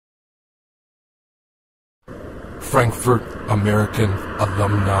Frankfurt American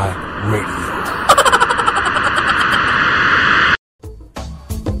Alumni Radio.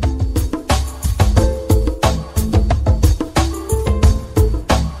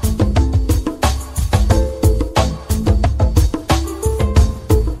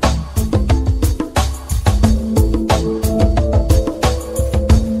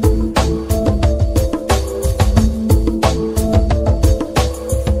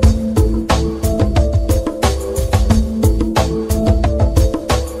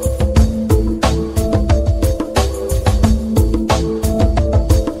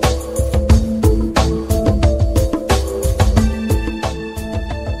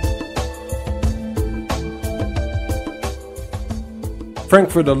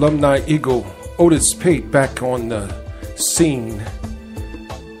 Frankfurt Alumni Eagle Otis Pate back on the scene,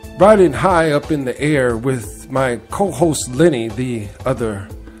 riding high up in the air with my co-host Lenny, the other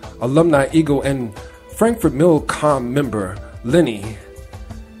Alumni Eagle and Frankfurt Milcom member Lenny,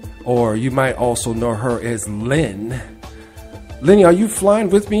 or you might also know her as Lynn. Lenny, are you flying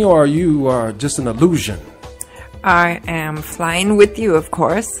with me, or are you just an illusion? I am flying with you, of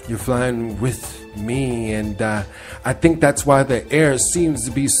course. You're flying with me, and I think that's why the air seems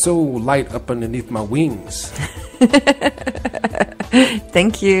to be so light up underneath my wings.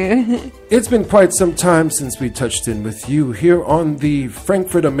 Thank you. It's been quite some time since we touched in with you here on the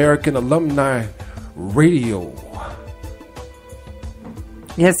Frankfurt American Alumni Radio.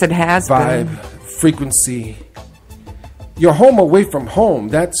 Yes, it has Vibe, been. frequency. Your home away from home.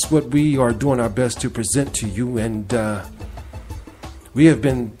 That's what we are doing our best to present to you, and we have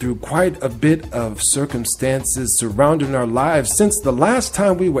been through quite a bit of circumstances surrounding our lives since the last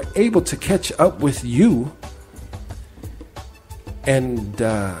time we were able to catch up with you. And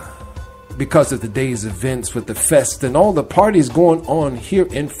because of the day's events with the fest and all the parties going on here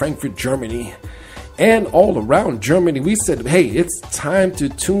in Frankfurt, Germany, and all around Germany, we said, hey, it's time to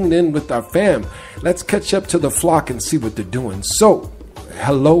tune in with our fam. Let's catch up to the flock and see what they're doing. So,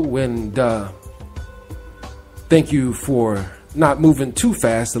 hello, and thank you for not moving too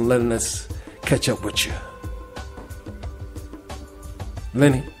fast and letting us catch up with you.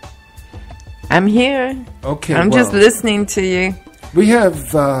 Lenny? I'm here. Okay, I'm just listening to you. We have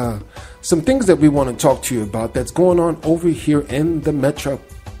some things that we want to talk to you about that's going on over here in the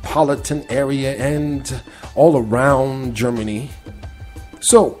metropolitan area and all around Germany.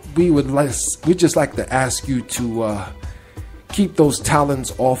 So we just like to ask you to keep those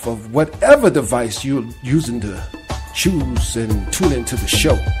talons off of whatever device you're using to choose and tune into the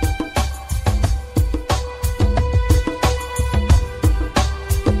show.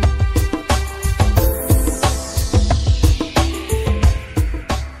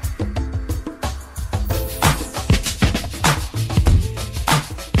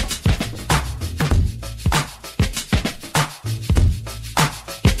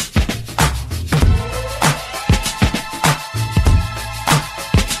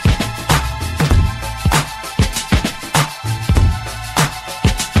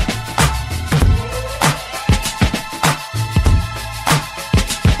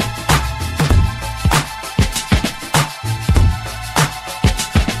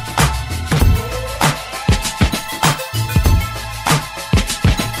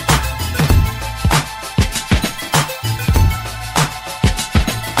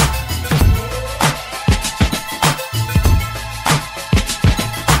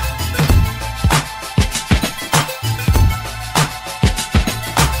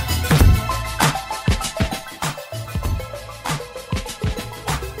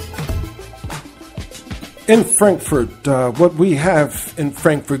 In Frankfurt, what we have in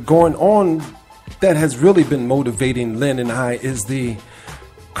Frankfurt going on that has really been motivating Lynn and I is the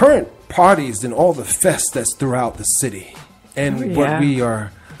current parties and all the fests that's throughout the city. And what we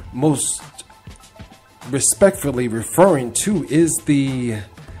are most respectfully referring to is the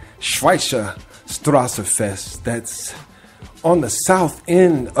Schweizer Strasse Fest that's on the south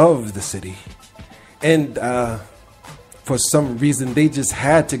end of the city. And for some reason, they just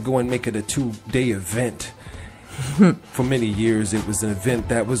had to go and make it a 2-day event. For many years, it was an event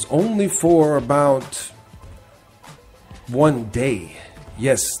that was only for about 1 day.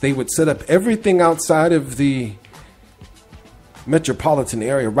 Yes, they would set up everything outside of the metropolitan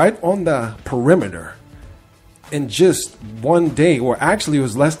area, right on the perimeter, in just 1 day, or actually it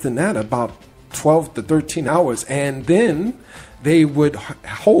was less than that, about 12 to 13 hours. And then they would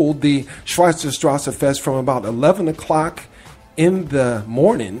hold the Schweizer Strasse Fest from about 11 o'clock in the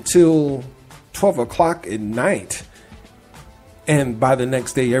morning till 12 o'clock at night. And by the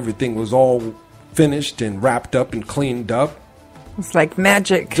next day, everything was all finished and wrapped up and cleaned up. It's like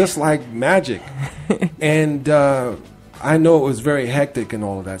magic. Just like magic. And I know it was very hectic and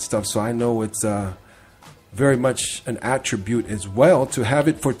all of that stuff, so I know it's very much an attribute as well to have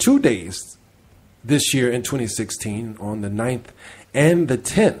it for 2 days this year in 2016 on the 9th and the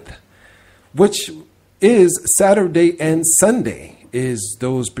 10th, which is Saturday and Sunday, is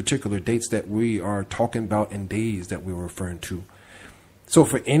those particular dates that we are talking about and days that we're referring to. So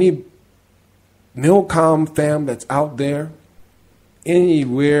for any Milcom fam that's out there,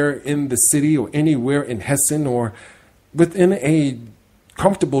 anywhere in the city or anywhere in Hessen or within a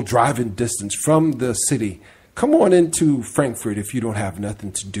comfortable driving distance from the city, come on into Frankfurt if you don't have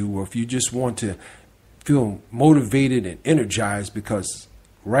nothing to do, or if you just want to feel motivated and energized, because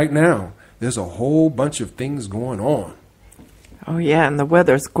right now there's a whole bunch of things going on. Oh, yeah, and the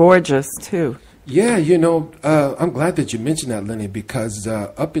weather's gorgeous, too. Yeah, you know, I'm glad that you mentioned that, Lenny, because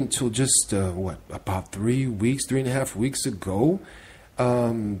up until just, about 3.5 weeks ago,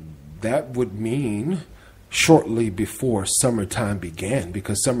 that would mean shortly before summertime began,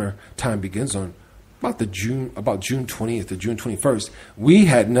 because summertime begins on about June 20th or June 21st. We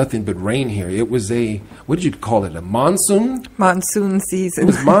had nothing but rain here. It was what did you call it, a monsoon? Monsoon season. It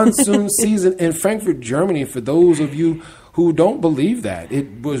was monsoon season in Frankfurt, Germany. For those of you who don't believe that,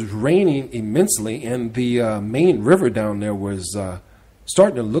 it was raining immensely, and the main river down there was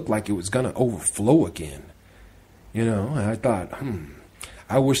starting to look like it was going to overflow again. You know, and I thought,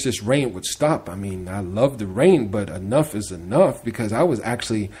 I wish this rain would stop. I mean, I love the rain, but enough is enough, because I was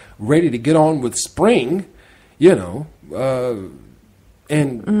actually ready to get on with spring, you know,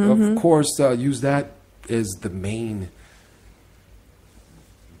 and of course use that as the main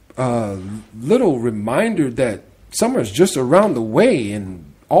little reminder that summer is just around the way,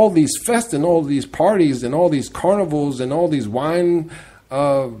 and all these fests and all these parties and all these carnivals and all these wine,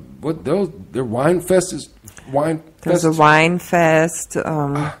 they're wine fests. There's a wine fest.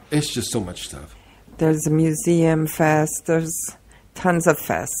 It's just so much stuff. There's a museum fest. There's tons of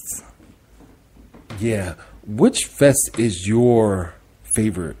fests. Yeah. Which fest is your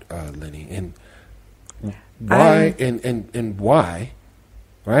favorite, Lenny? And why? And why?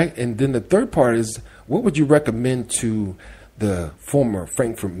 Right? And then the third part is, what would you recommend to the former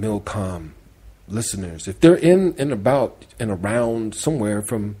Frankfurt Milcom listeners? If they're in and about and around somewhere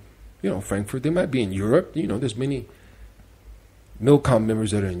from, you know, Frankfurt, they might be in Europe. You know, there's many Milcom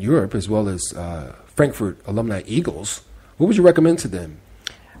members that are in Europe, as well as Frankfurt Alumni Eagles. What would you recommend to them?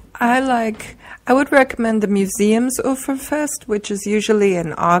 I would recommend the Museums Uferfest, which is usually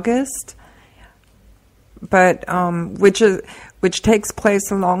in August, but which takes place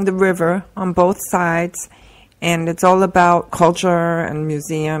along the river on both sides, and it's all about culture and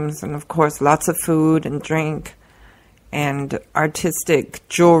museums, and of course lots of food and drink, and artistic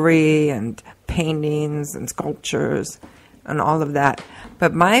jewelry and paintings and sculptures and all of that.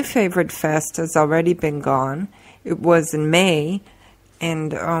 But my favorite fest has already been gone. It was in May,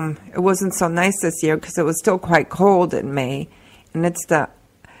 and it wasn't so nice this year because it was still quite cold in May, and it's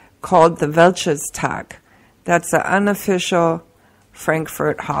called the Welches-Tag. That's an unofficial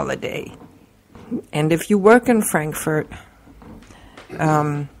Frankfurt holiday. And if you work in Frankfurt,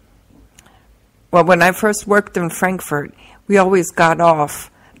 well, when I first worked in Frankfurt, we always got off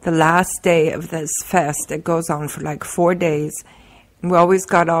the last day of this fest. It goes on for like 4 days. And we always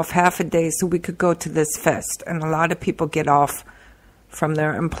got off half a day so we could go to this fest. And a lot of people get off from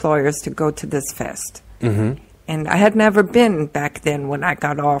their employers to go to this fest. Mm-hmm. And I had never been back then when I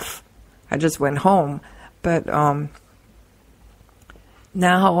got off. I just went home. But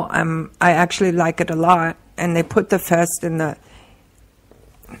now I actually like it a lot. And they put the fest in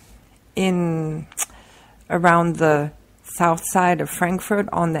around the south side of Frankfurt,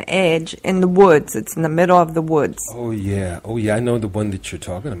 on the edge, in the woods. It's in the middle of the woods. Oh yeah, I know the one that you're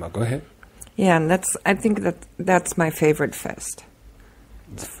talking about. Go ahead. Yeah, and I think that's my favorite fest.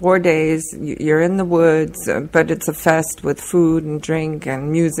 It's 4 days. You're in the woods, but it's a fest with food and drink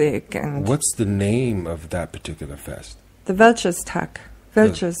and music. And what's the name of that particular fest? The Welches-Tag.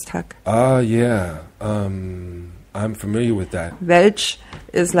 Welches-Tag. Yeah. I'm familiar with that. Welch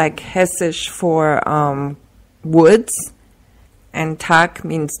is like Hessisch for woods, and Tag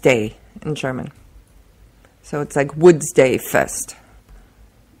means day in German. So it's like Woods Day Fest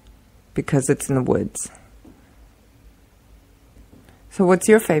because it's in the woods. So what's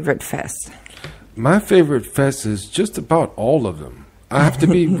your favorite fest? My favorite fest is just about all of them. I have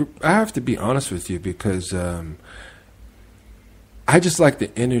to be honest with you, because I just like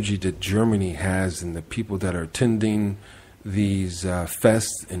the energy that Germany has and the people that are attending these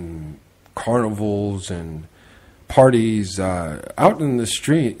fests and carnivals and parties out in the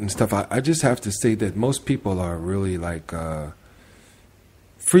street and stuff. I just have to say that most people are really like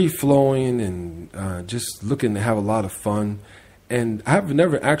free flowing and just looking to have a lot of fun. And I've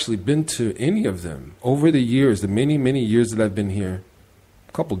never actually been to any of them over the years, the many, many years that I've been here,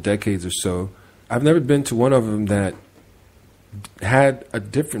 a couple decades or so. I've never been to one of them that had a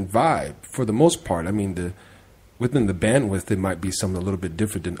different vibe for the most part. I mean, within the bandwidth, there might be something a little bit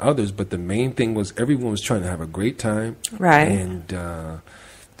different than others, but the main thing was everyone was trying to have a great time. Right. And the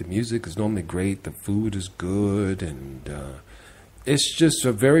music is normally great. The food is good. And it's just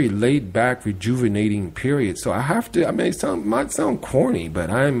a very laid-back, rejuvenating period. So I have to, I mean, it might sound corny, but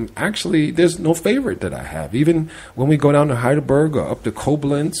there's no favorite that I have. Even when we go down to Heidelberg or up to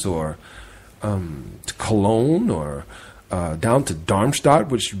Koblenz or to Cologne or down to Darmstadt,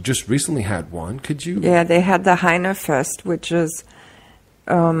 which just recently had one. Could you? Yeah, they had the Heinerfest, which is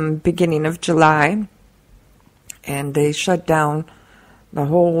beginning of July, and they shut down the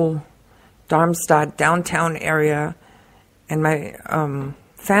whole Darmstadt downtown area. And my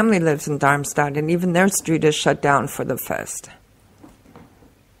family lives in Darmstadt, and even their street is shut down for the fest.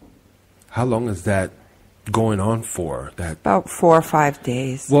 How long is that going on for? About 4 or 5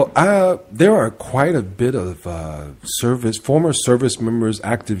 days. Well, there are quite a bit of former service members,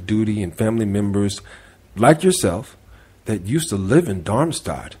 active duty, and family members like yourself that used to live in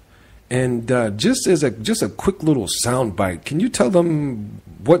Darmstadt. And just a quick little sound bite, can you tell them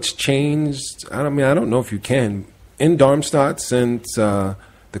what's changed? I mean, I don't know if you can. In Darmstadt since the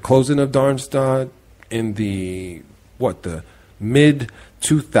closing of Darmstadt in the mid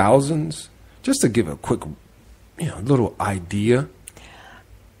 2000s, just to give a quick, little idea.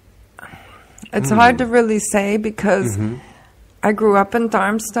 It's hard to really say because I grew up in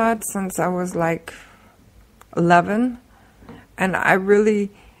Darmstadt since I was like 11, and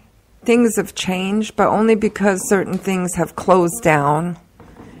things have changed, but only because certain things have closed down,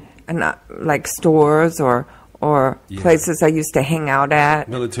 and like stores or places I used to hang out at.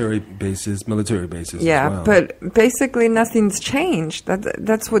 Military bases Yeah, as well. But basically nothing's changed.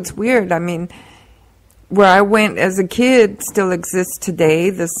 That's what's weird. I mean, where I went as a kid still exists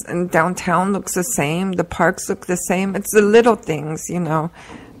today. And downtown looks the same. The parks look the same. It's the little things,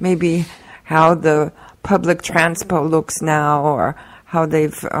 maybe how the public transport looks now, or how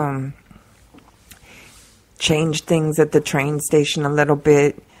they've changed things at the train station a little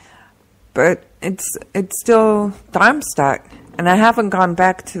bit. But it's still Darmstadt, and I haven't gone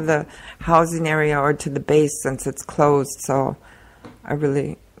back to the housing area or to the base since it's closed, so I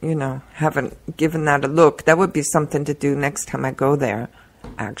really, haven't given that a look. That would be something to do next time I go there,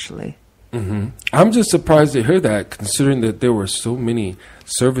 actually. Mm-hmm. I'm just surprised to hear that, considering that there were so many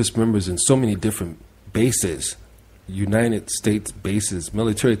service members in so many different bases, United States bases,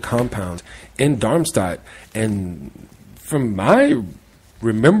 military compounds in Darmstadt, and from my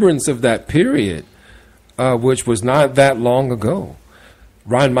remembrance of that period, which was not that long ago.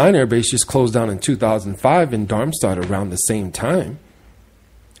 Rhein-Main Air Base just closed down in 2005 in Darmstadt around the same time.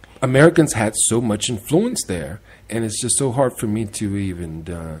 Americans had so much influence there, and it's just so hard for me to even,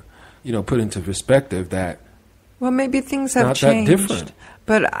 put into perspective that. Well, maybe things have changed, not that different.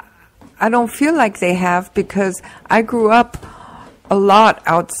 But I don't feel like they have, because I grew up a lot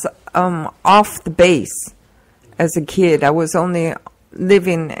off the base as a kid. I was only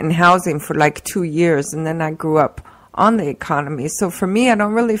living in housing for like 2 years, and then I grew up on the economy. So for me, I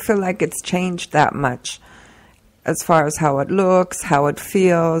don't really feel like it's changed that much as far as how it looks, how it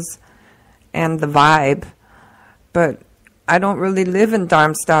feels, and the vibe. But I don't really live in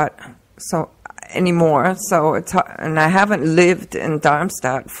Darmstadt anymore. So and I haven't lived in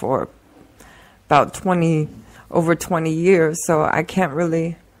Darmstadt for about over 20 years. So I can't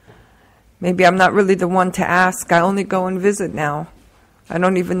really. Maybe I'm not really the one to ask. I only go and visit now. I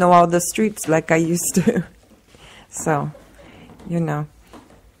don't even know all the streets like I used to. So,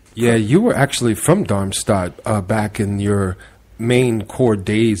 Yeah, you were actually from Darmstadt back in your main core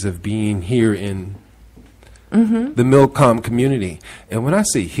days of being here in the Milcom community. And when I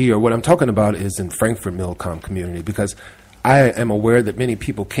say here, what I'm talking about is in Frankfurt Milcom community, because I am aware that many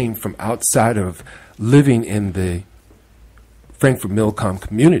people came from outside of living in the Frankfurt Milcom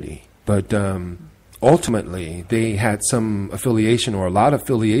community. But ultimately, they had some affiliation, or a lot of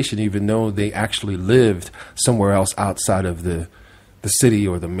affiliation, even though they actually lived somewhere else outside of the city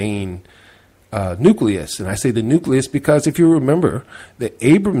or the main nucleus. And I say the nucleus because if you remember, the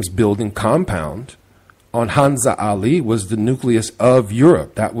Abrams building compound on Hansa Ali was the nucleus of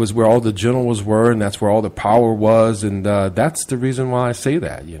Europe. That was where all the generals were, and that's where all the power was. And that's the reason why I say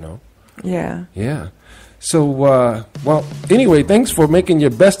that, Yeah. Yeah. So, well, anyway, thanks for making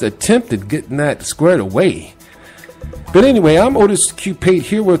your best attempt at getting that squared away. But anyway, I'm Otis Q. Pate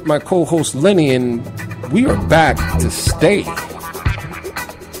here with my co-host Lenny, and we are back to stay.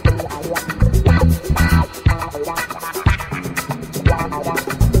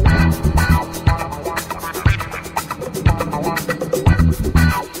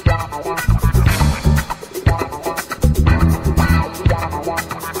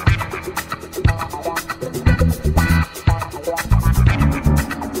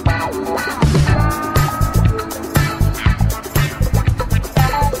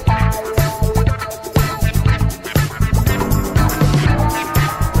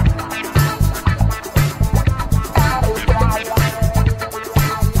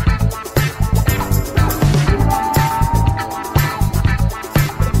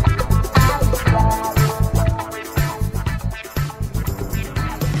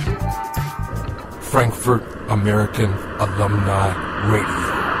 Frankfurt American Alumni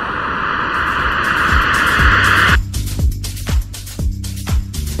Radio.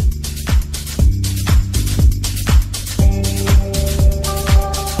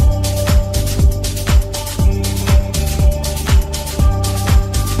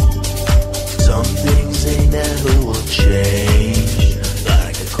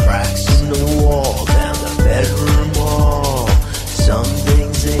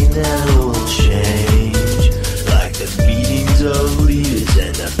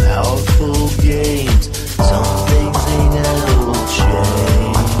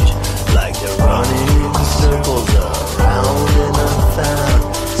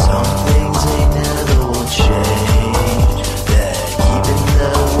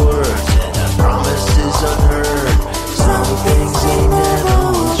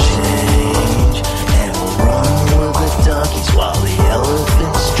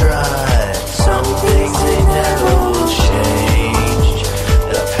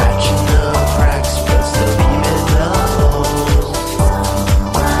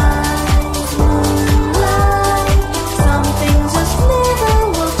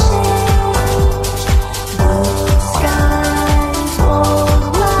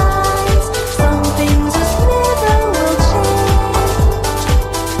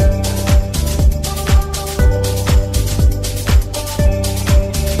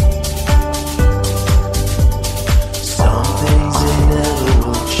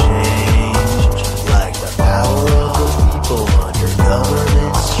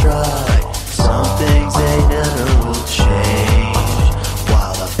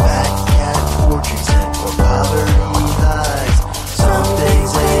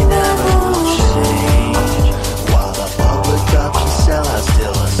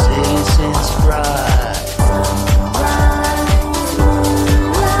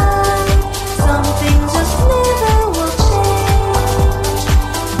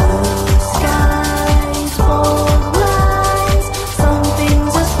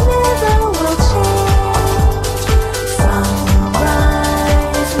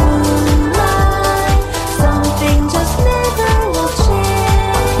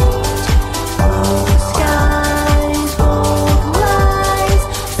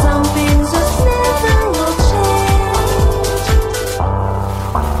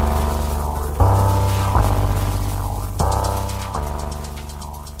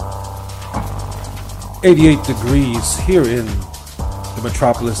 .88 degrees here in the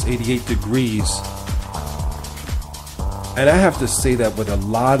metropolis, 88 degrees. And I have to say that with a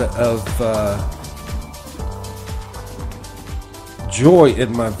lot of joy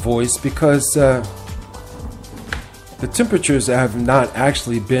in my voice, because the temperatures have not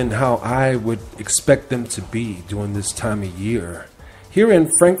actually been how I would expect them to be during this time of year. Here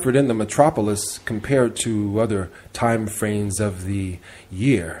in Frankfurt, in the metropolis, compared to other time frames of the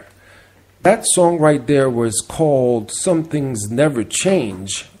year. That song right there was called Some Things Never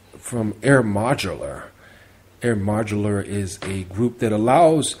Change from Airmodular. Airmodular is a group that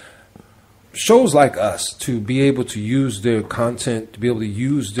allows shows like us to be able to use their content, to be able to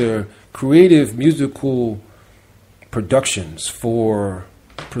use their creative musical productions for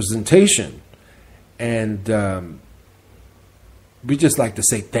presentation. And we just like to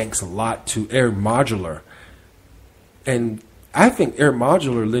say thanks a lot to Airmodular. And I think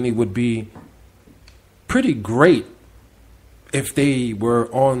Airmodular, Lenny, would be pretty great if they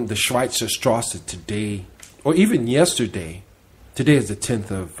were on the Schweitzer Strasse today, or even yesterday. Today is the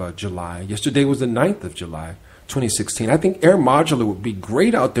 10th of July. Yesterday was the 9th of July, 2016. I think Airmodular would be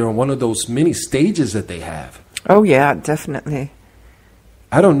great out there on one of those mini stages that they have. Oh, yeah, definitely.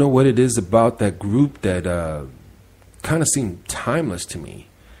 I don't know what it is about that group that kind of seemed timeless to me.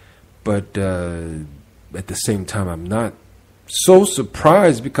 But at the same time, I'm not so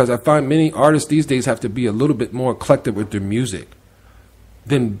surprised, because I find many artists these days have to be a little bit more eclectic with their music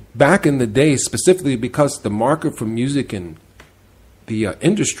than back in the day, specifically because the market for music and the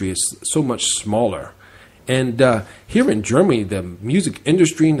industry is so much smaller. And here in Germany, the music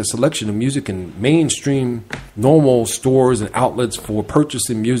industry and the selection of music in mainstream normal stores and outlets for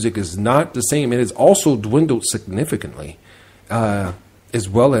purchasing music is not the same. It has also dwindled significantly, as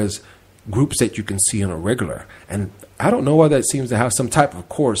well as groups that you can see on a regular. And I don't know why that seems to have some type of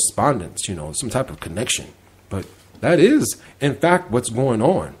correspondence, some type of connection. But that is, in fact, what's going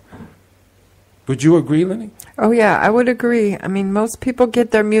on. Would you agree, Lenny? Oh, yeah, I would agree. I mean, most people get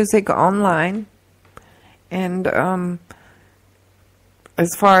their music online. And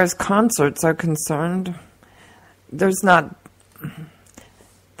as far as concerts are concerned, there's not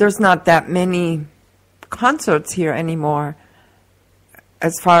that many concerts here anymore.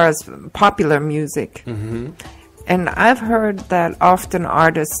 as far as popular music. And I've heard that often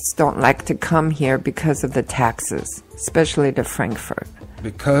artists don't like to come here because of the taxes, especially to Frankfurt.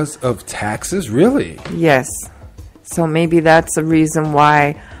 Because of taxes? Really? Yes. So maybe that's the reason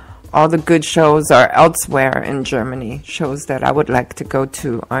why all the good shows are elsewhere in Germany. Shows that I would like to go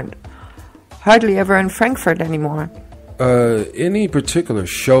to aren't hardly ever in Frankfurt anymore. Any particular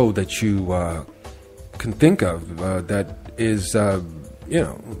show that you can think of that is,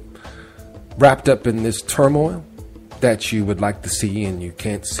 wrapped up in this turmoil that you would like to see and you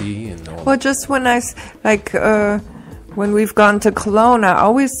can't see and all? Well, just when when we've gone to Cologne, I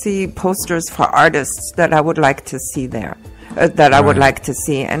always see posters for artists that I would like to see there, that I would like to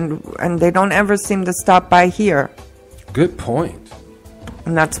see, and they don't ever seem to stop by here. Good point.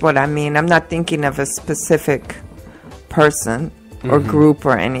 And that's what I mean. I'm not thinking of a specific person or group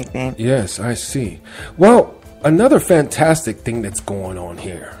or anything. Yes, I see. Well, another fantastic thing that's going on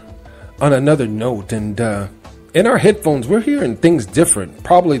here, on another note, and in our headphones, we're hearing things different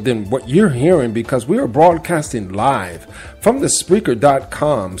probably than what you're hearing because we are broadcasting live from the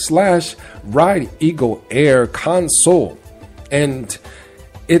Spreaker.com/Ride Eagle Air console. And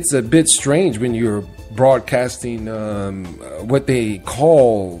it's a bit strange when you're broadcasting what they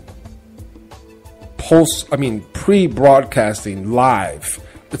call pre-broadcasting live.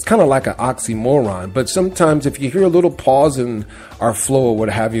 It's kind of like an oxymoron, but sometimes if you hear a little pause in our flow or what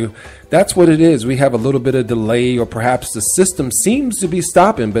have you, that's what it is. We have a little bit of delay, or perhaps the system seems to be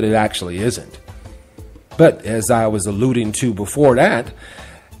stopping, but it actually isn't. But as I was alluding to before that,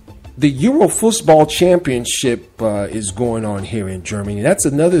 the Euro Football Championship is going on here in Germany. That's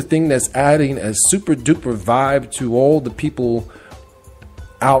another thing that's adding a super duper vibe to all the people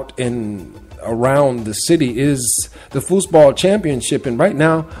out and around the city is the Football Championship. And right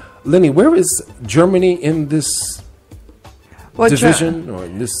now, Lenny, where is Germany in this division or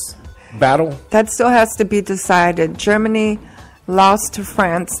in this battle? That still has to be decided. Germany lost to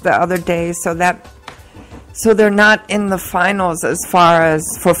France the other day, so they're not in the finals as far as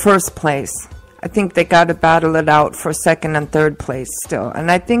for first place. I think they got to battle it out for second and third place still. And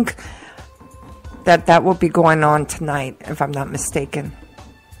I think that will be going on tonight, if I'm not mistaken.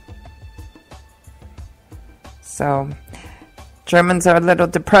 So Germans are a little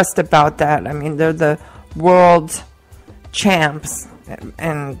depressed about that. I mean, they're the world champs,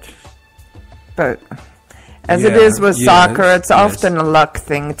 but as it is with soccer, it's often a luck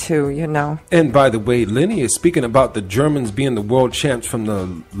thing too, you know. And by the way, Lenny is speaking about the Germans being the world champs from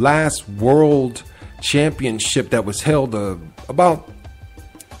the last world championship that was held about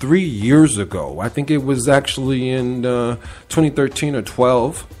 3 years ago. I think it was actually in 2013 or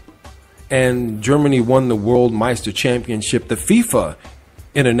 12. And Germany won the World Meister Championship, the FIFA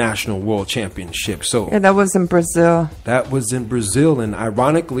International World Championship. So yeah, that was in Brazil. That was in Brazil. And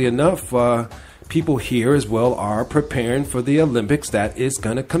ironically enough, people here as well are preparing for the Olympics that is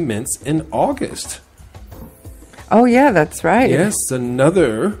going to commence in August. Oh, yeah, that's right. Yes,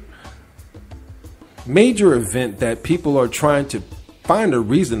 another major event that people are trying to find a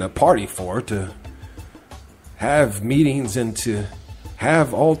reason to party for, to have meetings and to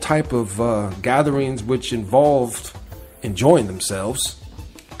have all type of gatherings which involved enjoying themselves.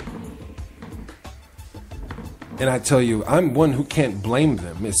 And I tell you, I'm one who can't blame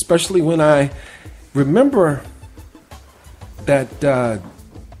them, especially when I remember that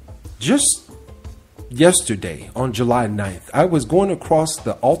just yesterday on July 9th, I was going across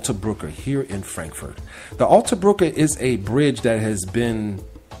the Alte Brücke here in Frankfurt. The Alte Brücke is a bridge that has been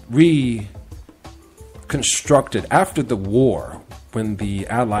reconstructed after the war, when the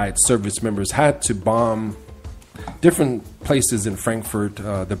Allied service members had to bomb different places in Frankfurt,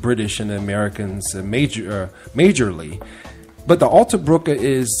 the British and the Americans majorly. But the Alte Brücke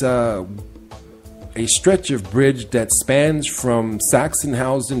is a stretch of bridge that spans from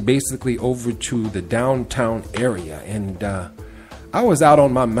Sachsenhausen basically over to the downtown area. And I was out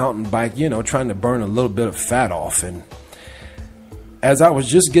on my mountain bike, trying to burn a little bit of fat off. And as I was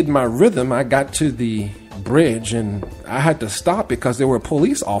just getting my rhythm, I got to the bridge and I had to stop because there were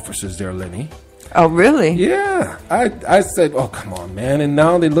police officers there, Lenny. Oh, really? Yeah. I said, oh, come on, man. And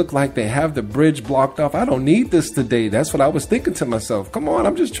now they look like they have the bridge blocked off. I don't need this today. That's what I was thinking to myself. Come on,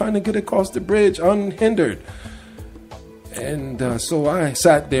 I'm just trying to get across the bridge unhindered. And so I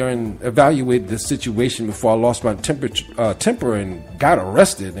sat there and evaluated the situation before I lost my temper and got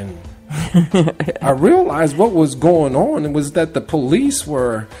arrested. And I realized what was going on. It was that the police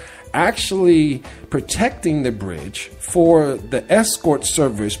were actually protecting the bridge for the escort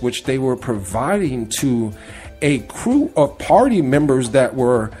service which they were providing to a crew of party members that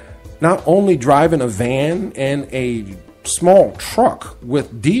were not only driving a van and a small truck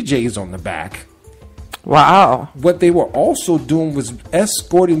with DJs on the back. Wow. What they were also doing was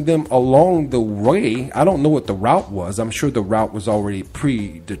escorting them along the way. I don't know what the route was. I'm sure the route was already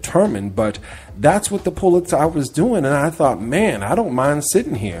predetermined, but that's what the Pulitzer was doing. And I thought, man, I don't mind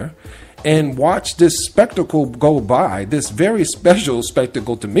sitting here and watch this spectacle go by, this very special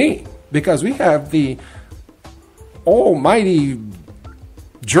spectacle to me, because we have the almighty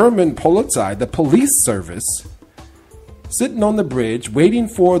German Polizei, the police service, sitting on the bridge, waiting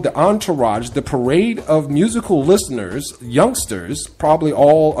for the entourage, the parade of musical listeners, youngsters, probably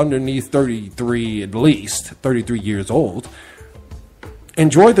all underneath 33, at least 33 years old,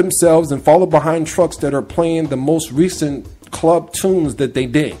 enjoy themselves and follow behind trucks that are playing the most recent club tunes that they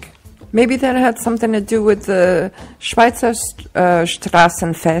dig. Maybe that had something to do with the Schweizer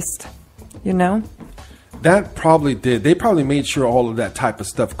Straßenfest, you know? That probably did. They probably made sure all of that type of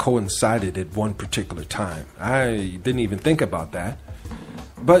stuff coincided at one particular time. I didn't even think about that.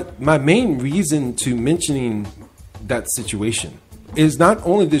 But my main reason to mentioning that situation is not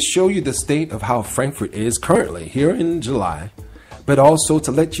only to show you the state of how Frankfurt is currently here in July, but also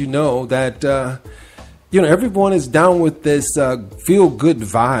to let you know that, everyone is down with this feel-good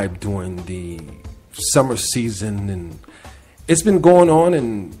vibe during the summer season. And it's been going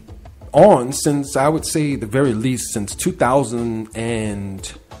on since, I would say, the very least, since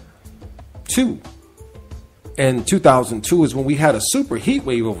 2002. And 2002 is when we had a super heat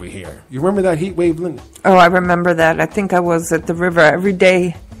wave over here. You remember that heat wave, Lynn? Oh, I remember that. I think I was at the river every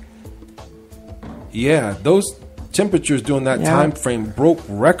day. Yeah, those temperatures during that time frame broke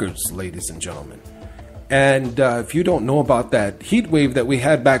records, ladies and gentlemen. And if you don't know about that heat wave that we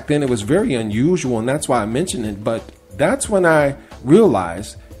had back then, it was very unusual, and that's why I mentioned it. But that's when I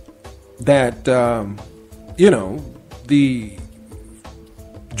realized that, the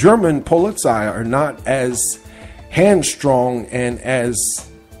German Polizei are not as hand-strong and as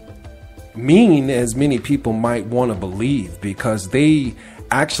mean as many people might want to believe, because they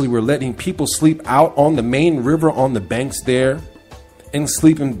actually were letting people sleep out on the main river on the banks there in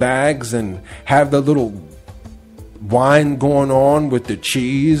sleeping bags and have the little wine going on with the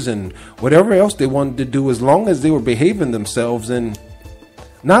cheese and whatever else they wanted to do, as long as they were behaving themselves. And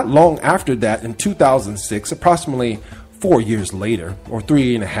not long after that, in 2006, approximately 4 years later, or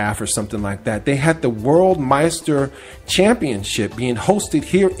 3.5 or something like that, they had the World Meister Championship being hosted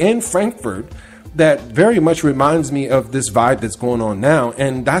here in Frankfurt. That very much reminds me of this vibe that's going on now.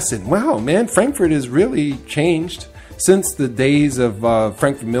 And I said, wow, man, Frankfurt has really changed since the days of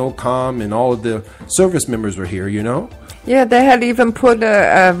Frankfurt Milcom and all of the service members were here, you know? Yeah, they had even put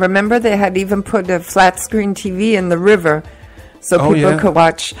remember they had even put a flat screen TV in the river so people could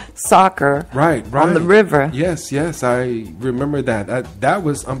watch soccer on the river. Yes, I remember that. That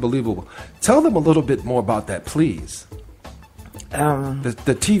was unbelievable. Tell them a little bit more about that, please.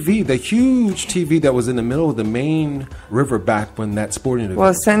 The TV, the huge TV that was in the middle of the main river back when that sporting event.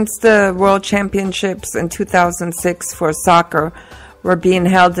 Well, since the World Championships in 2006 for soccer were being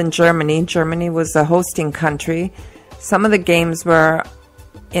held in Germany, Germany was the hosting country. Some of the games were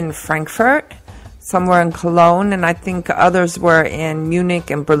in Frankfurt, some were in Cologne, and I think others were in Munich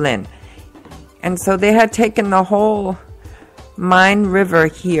and Berlin. And so they had taken the whole Main River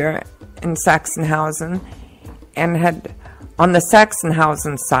here in Sachsenhausen and had, on the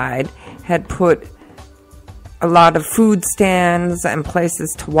Sachsenhausen side, had put a lot of food stands and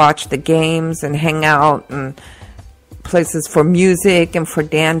places to watch the games and hang out, and places for music and for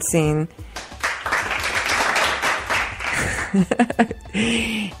dancing.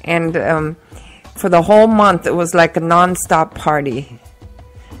 And for the whole month, it was like a non-stop party.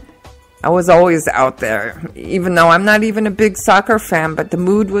 I was always out there, even though I'm not even a big soccer fan, but the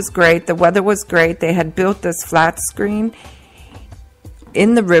mood was great, the weather was great. They had built this flat screen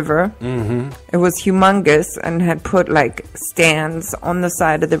in the river. Mm-hmm. It was humongous, and had put like stands on the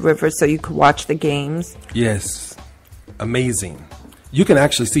side of the river so you could watch the games. Yes, amazing. You can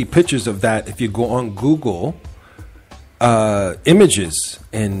actually see pictures of that if you go on Google Images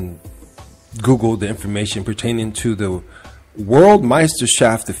and Google the information pertaining to the World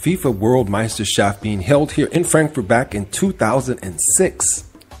Meisterschaft, the FIFA World Meisterschaft being held here in Frankfurt back in 2006.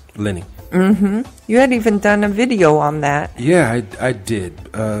 Lenny. Mm-hmm. You had even done a video on that. Yeah, I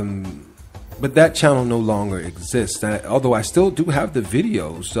did. But that channel no longer exists. Although I still do have the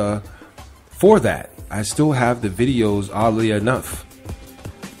videos for that. I still have the videos, oddly enough.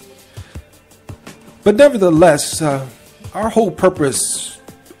 But nevertheless, our whole purpose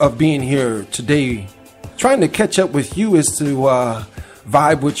of being here today, trying to catch up with you, is to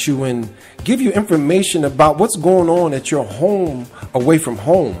vibe with you and give you information about what's going on at your home, away from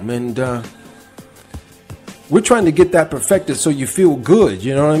home. And we're trying to get that perfected so you feel good,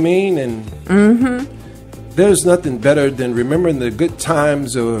 you know what I mean? And there's nothing better than remembering the good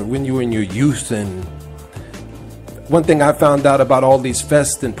times when you were in your youth. And one thing I found out about all these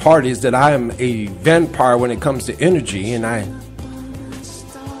fests and parties, that I am a vampire when it comes to energy, and I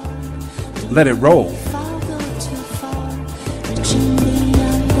let it roll.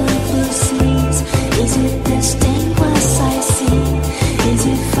 Is it the stained glass I see? Is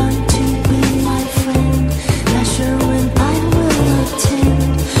it fun to be my friend? Not sure when I will attend.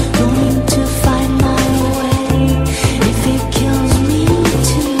 Going to find my way. If it kills me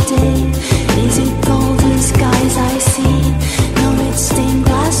today, is it golden skies I see? No, it's stained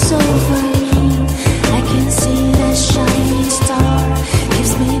glass over me. I can see the shiny star.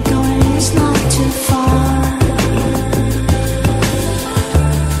 Keeps me going, it's not too far.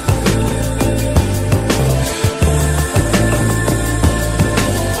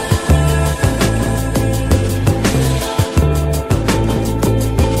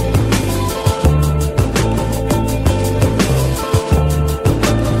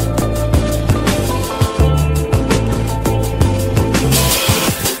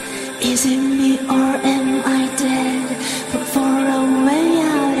 Is it me or am I dead? But far away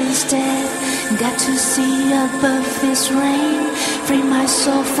out instead. Got to see above this rain. Free my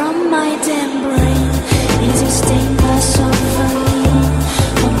soul from my damn brain. Is it stained glass over me?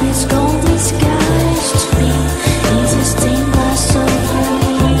 Hope it's golden skies to be. Is it stained glass over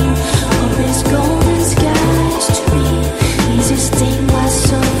me? Hope it's golden skies to be. Is it stained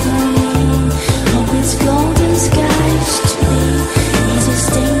glass over me? Hope it's golden skies to be. Is it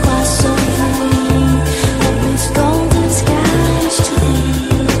stained glass over me? Hope it's golden skies to be.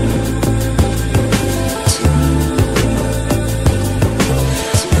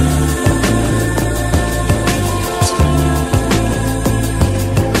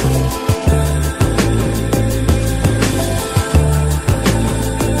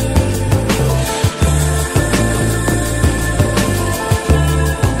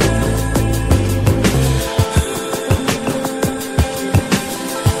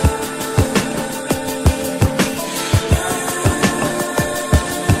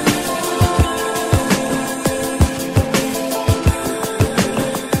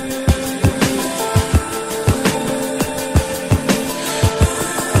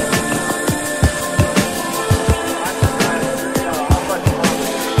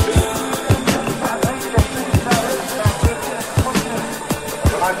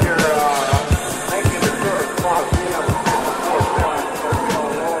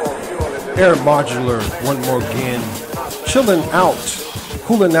 Airmodular, one more again. Chilling out,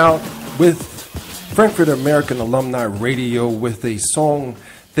 cooling out with Frankfurt American Alumni Radio with a song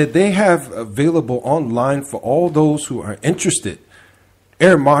that they have available online for all those who are interested.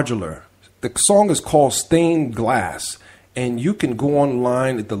 Airmodular. The song is called Stained Glass, and you can go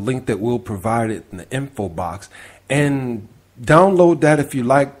online at the link that we'll provide it in the info box and download that if you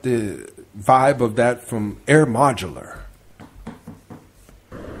like the vibe of that from Airmodular.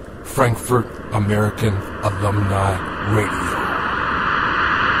 Frankfurt American Alumni Radio.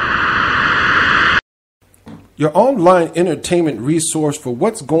 Your online entertainment resource for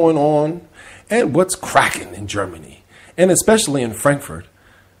what's going on and what's cracking in Germany, and especially in Frankfurt.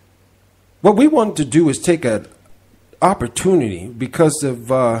 What we wanted to do is take an opportunity, because of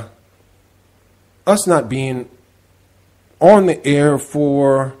us not being on the air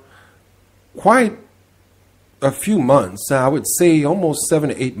for quite a few months, I would say almost 7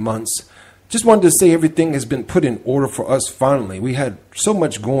 to 8 months. Just wanted to say everything has been put in order for us finally. We had so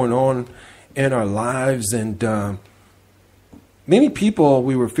much going on in our lives, and many people,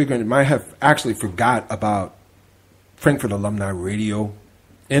 we were figuring, might have actually forgot about Frankfurt Alumni Radio.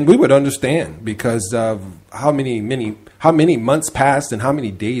 And we would understand, because of how many months passed and how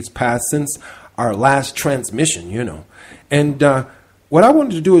many days passed since our last transmission, you know. And what I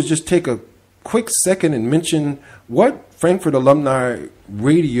wanted to do is just take a quick second and mention what Frankfurt Alumni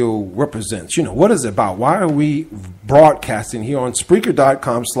Radio represents. You know, what is it about? Why are we broadcasting here on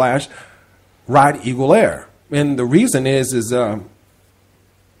Spreaker.com/Ride Eagle Air? And the reason is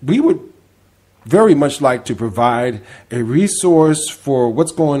we would very much like to provide a resource for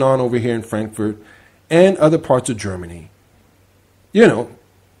what's going on over here in Frankfurt and other parts of Germany. You know,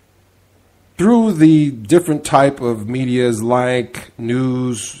 through the different type of medias like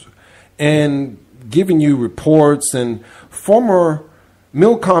news, and giving you reports and former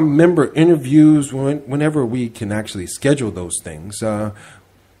Milcom member interviews whenever we can actually schedule those things. We're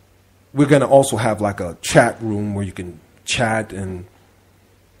going to also have like a chat room where you can chat and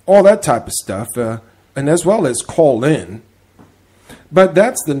all that type of stuff, and as well as call in. But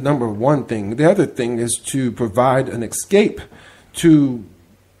that's the number one thing. The other thing is to provide an escape to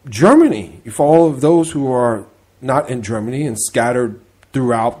Germany. For all of those who are not in Germany and scattered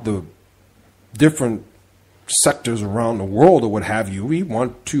throughout the different sectors around the world or what have you, we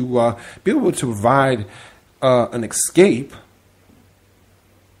want to be able to provide an escape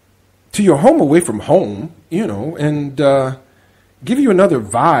to your home away from home, and give you another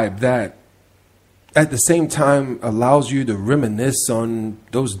vibe that at the same time allows you to reminisce on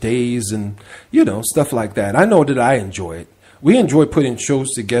those days and, stuff like that. I know that I enjoy it. We enjoy putting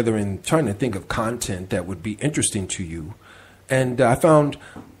shows together and trying to think of content that would be interesting to you. And I found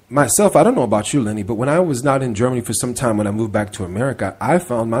myself, I don't know about you, Lenny, but when I was not in Germany for some time, when I moved back to America, I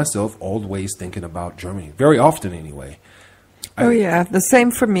found myself always thinking about Germany, very often anyway. Yeah, the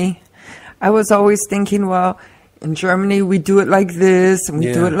same for me. I was always thinking, well, in Germany, we do it like this, and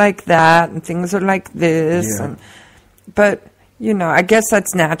we do it like that, and things are like this. Yeah. But, I guess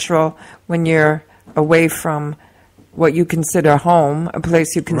that's natural when you're away from what you consider home, a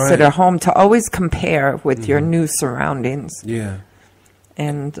place you consider home, to always compare with your new surroundings. Yeah.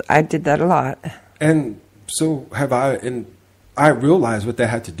 And I did that a lot. And so have I, and I realized what that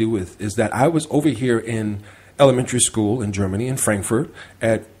had to do with is that I was over here in elementary school in Germany, in Frankfurt,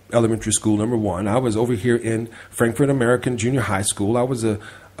 at elementary school number 1. I was over here in Frankfurt American Junior High School. I was a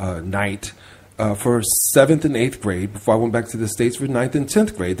knight for 7th and 8th grade before I went back to the States for 9th and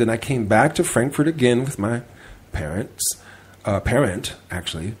 10th grade. Then I came back to Frankfurt again with my parent,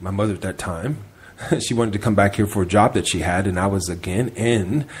 actually, my mother at that time. She wanted to come back here for a job that she had, and I was again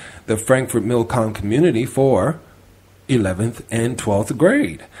in the Frankfurt Milcom community for 11th and 12th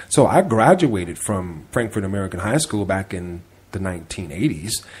grade. So I graduated from Frankfurt American High School back in the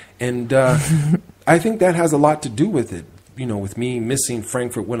 1980s, and I think that has a lot to do with it, with me missing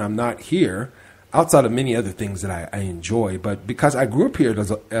Frankfurt when I'm not here, outside of many other things that I enjoy, but because I grew up here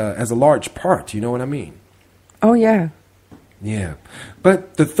as a large part, you know what I mean? Oh, yeah. Yeah.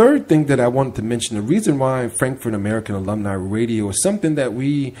 But the third thing that I wanted to mention, the reason why Frankfurt American Alumni Radio is something that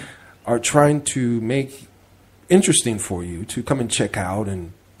we are trying to make interesting for you to come and check out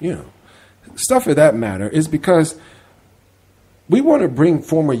and, stuff of that matter, is because we want to bring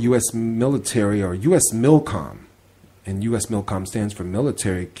former U.S. military, or U.S. Milcom, and U.S. Milcom stands for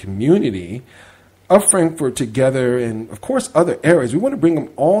Military Community, of Frankfurt together, and of course other areas. We want to bring them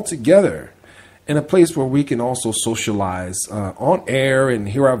all together in a place where we can also socialize on air and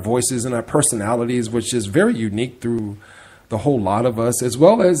hear our voices and our personalities, which is very unique through the whole lot of us, as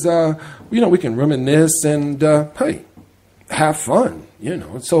well as, we can reminisce and, have fun,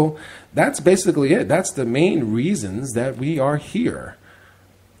 So that's basically it. That's the main reasons that we are here.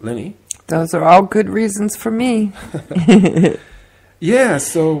 Lenny? Those are all good reasons for me. Yeah,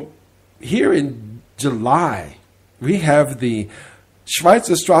 so here in July, we have the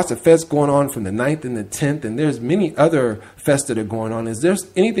Schweizer Strasse Fest going on from the 9th and the 10th, and there's many other fests that are going on. Is there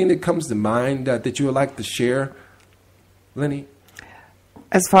anything that comes to mind that you would like to share, Lenny?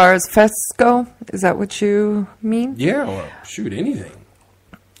 As far as fests go, is that what you mean? Yeah, or shoot, anything.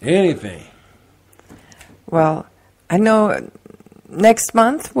 Anything. Well, I know next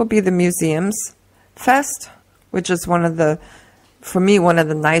month will be the Museums Fest, which is for me, one of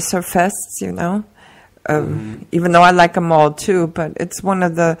the nicer fests, even though I like them all too, but it's one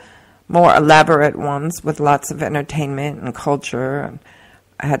of the more elaborate ones with lots of entertainment and culture. And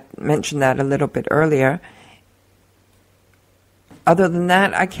I had mentioned that a little bit earlier. Other than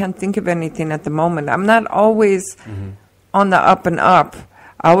that, I can't think of anything at the moment. I'm not always on the up and up.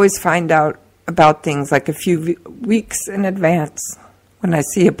 I always find out about things like a few weeks in advance when I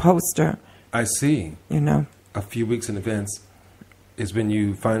see a poster. I see. A few weeks in advance is when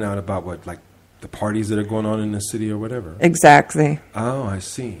you find out about what, like the parties that are going on in the city or whatever. Exactly. Oh, I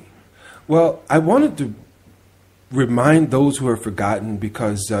see. Well, I wanted to remind those who have forgotten,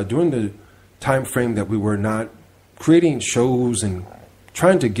 because during the time frame that we were not creating shows and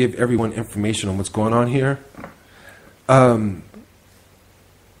trying to give everyone information on what's going on here, our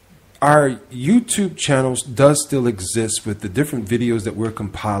YouTube channels does still exist with the different videos that we're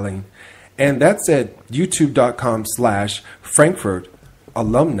compiling, and that's at youtube.com/Frankfurt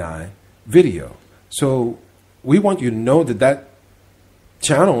Alumni Video. So we want you to know that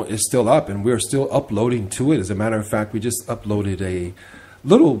channel is still up, and we're still uploading to it. As a matter of fact, we just uploaded a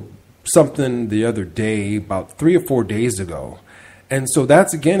little something the other day, about 3 or 4 days ago. And so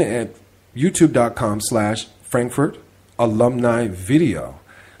that's again at youtube.com/Frankfurt Alumni Video.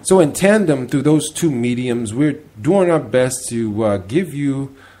 So in tandem through those two mediums, we're doing our best to give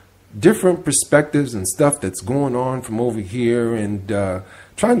you different perspectives and stuff that's going on from over here, and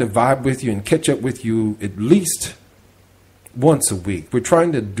trying to vibe with you and catch up with you at least once a week. We're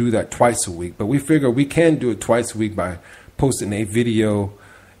trying to do that twice a week, but we figure we can do it twice a week by posting a video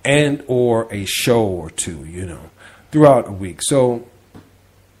and or a show or two, throughout a week. So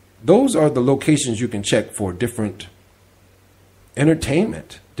those are the locations you can check for different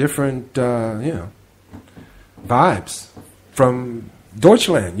entertainment, different, vibes from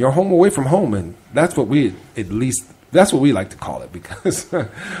Deutschland, your home away from home. And that's what that's what we like to call it, because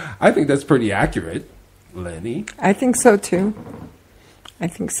I think that's pretty accurate, Lenny. I think so too.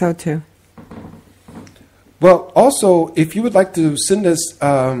 Well, also, if you would like to send us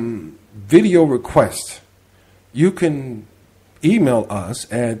video requests, you can email us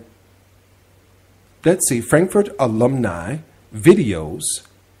at, Frankfurt Alumni Videos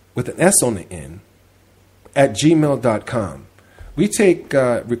with an S on the end at gmail.com. We take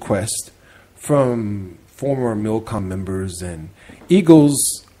requests from former Milcom members and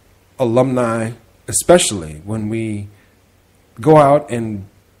Eagles alumni, especially when we go out and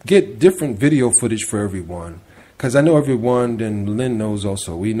get different video footage for everyone. Because I know everyone, and Lynn knows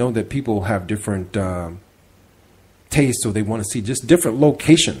also, we know that people have different tastes, so they want to see just different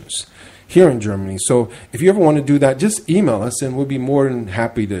locations here in Germany. So if you ever want to do that, just email us and we'll be more than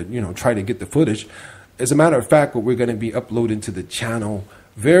happy to, try to get the footage. As a matter of fact, what we're going to be uploading to the channel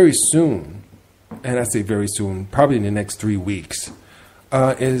very soon, and I say very soon, probably in the next 3 weeks,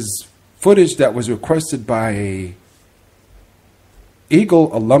 is footage that was requested by a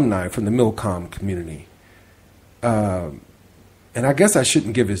Eagle alumni from the Milcom community. And I guess I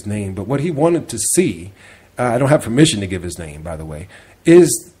shouldn't give his name, but what he wanted to see, I don't have permission to give his name, by the way,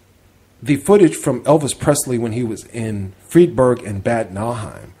 is the footage from Elvis Presley when he was in Friedberg and Bad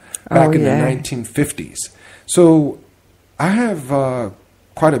Nauheim back in the 1950s. So I have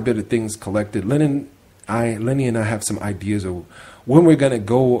quite a bit of things collected. Lenny and I have some ideas of when we're going to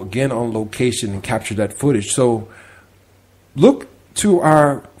go again on location and capture that footage. So look to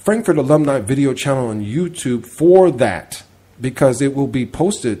our Frankfurt Alumni video channel on YouTube for that, because it will be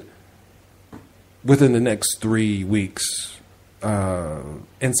posted within the next 3 weeks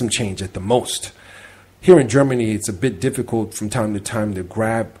and some change at the most. Here in Germany, it's a bit difficult from time to time to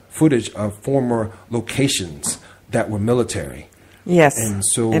grab footage of former locations that were military. Yes, and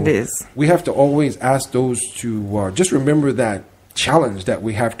so it is. We have to always ask those to just remember that challenge that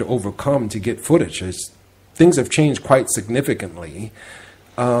we have to overcome to get footage. Things have changed quite significantly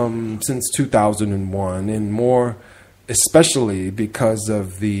since 2001, and more especially because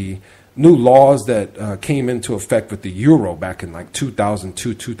of the new laws that came into effect with the euro back in like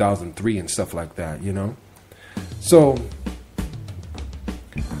 2002, 2003 and stuff like that, So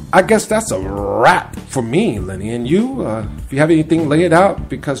I guess that's a wrap for me, Lenny. And you, if you have anything, lay it out,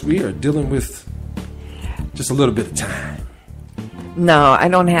 because we are dealing with just a little bit of time. No, I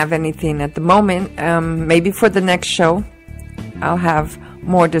don't have anything at the moment. Maybe for the next show, I'll have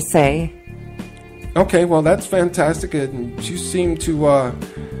more to say. Okay, well, that's fantastic. And you seem to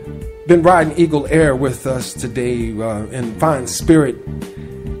been riding Eagle Air with us today in fine spirit.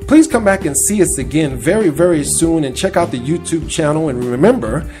 Please come back and see us again very, very soon, and check out the YouTube channel. And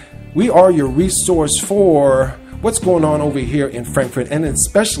remember, we are your resource for what's going on over here in Frankfurt, and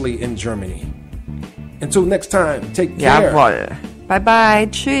especially in Germany. Until next time, take care. Jawohl. Bye-bye.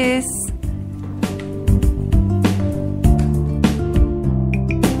 Tschüss.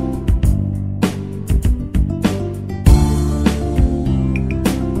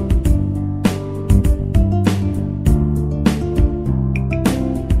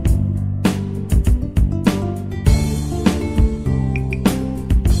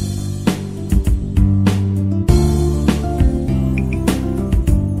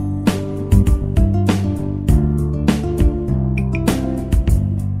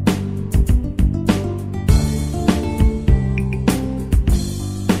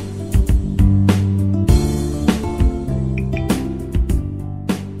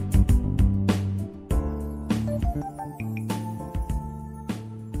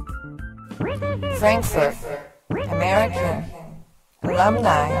 Frankfurt, American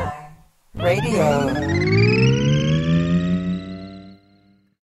Alumni Radio.